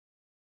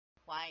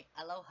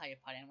Aloha You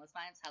Party Animals.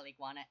 My name's Tyler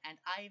Iguana, and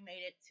I made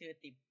it to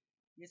the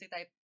music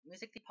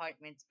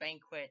department's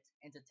banquet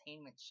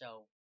entertainment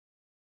show.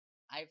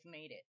 I've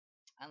made it.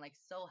 I'm like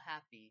so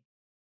happy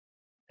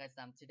because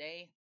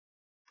today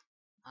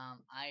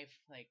I've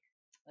like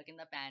in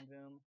the band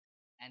room,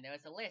 and there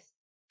was a list.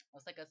 It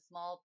was like a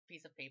small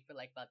piece of paper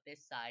like about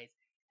this size,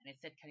 and it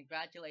said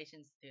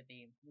congratulations to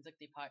the music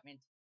department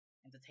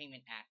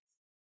entertainment acts.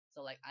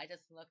 So like I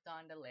just looked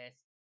on the list,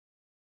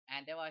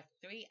 and there were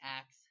three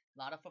acts, a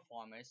lot of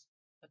performers,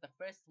 but the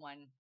first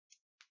one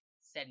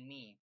said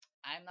me.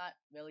 I'm not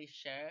really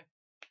sure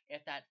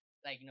if that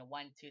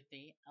one, two,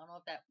 three. I don't know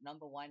if that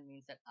number one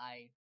means that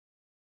I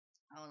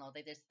don't know.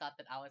 They just thought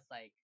that I was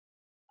like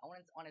I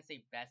wouldn't want to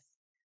say best,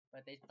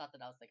 but they thought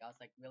that I was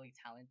like really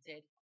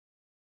talented,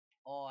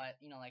 or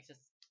like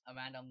just a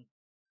random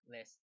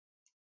list.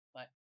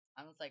 But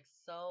I was like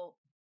so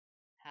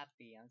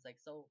happy. I was like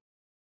so.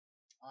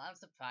 Well, I'm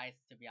surprised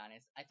to be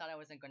honest. I thought I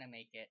wasn't gonna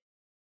make it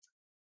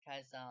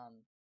because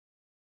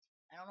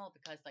I don't know,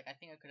 because like I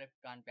think I could have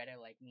gone better,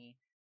 like me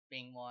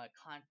being more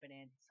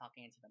confident,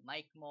 talking into the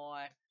mic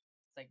more.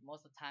 It's like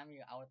most of the time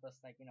I would just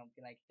like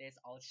be like this,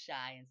 all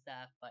shy and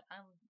stuff. But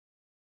I'm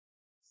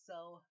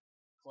so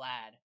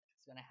glad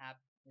it's gonna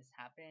happen. This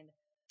happened.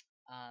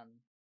 Um,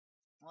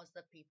 Most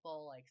of the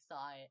people like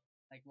saw it.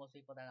 Like most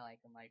people that are like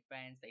my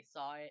friends, they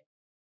saw it.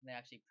 And they're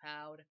actually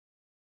proud.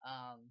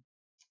 Um,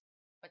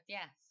 but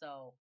yeah.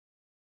 So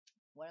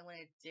what I'm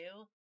gonna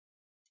do,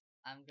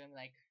 I'm gonna be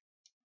like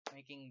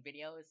making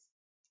videos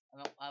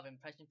of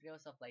impression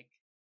videos of like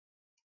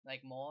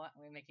more.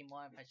 I'm gonna be making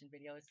more impression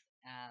videos.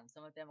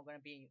 Some of them are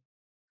gonna be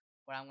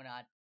what I'm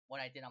gonna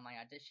what I did on my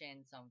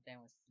audition. Some of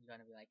them was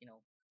gonna be like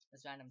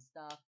just random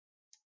stuff.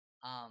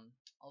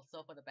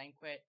 Also for the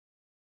banquet,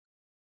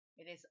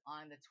 it is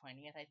on the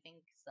 20th, I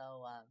think.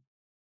 So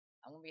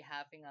I'm gonna be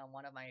having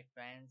one of my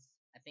friends,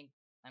 I think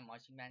my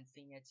marching band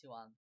senior, to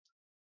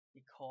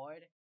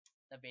record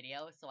the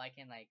video so I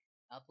can like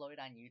upload it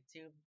on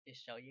YouTube to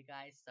show you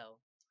guys. So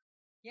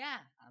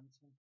yeah, I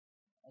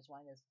just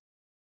wanted to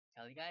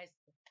tell you guys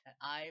that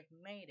I've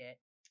made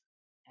it,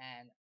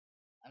 and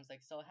I'm just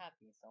like so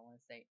happy. So I want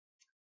to say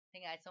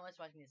thank you guys so much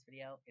for watching this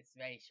video. It's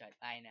very short,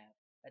 I know.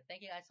 But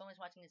thank you guys so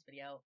much for watching this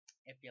video.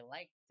 If you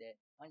liked it,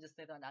 why don't you just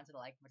click on down to the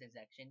like button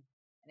section.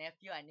 And if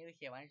you are new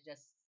here, why don't you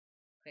just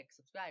click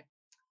subscribe.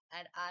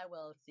 And I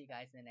will see you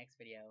guys in the next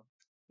video.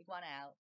 Iguana out.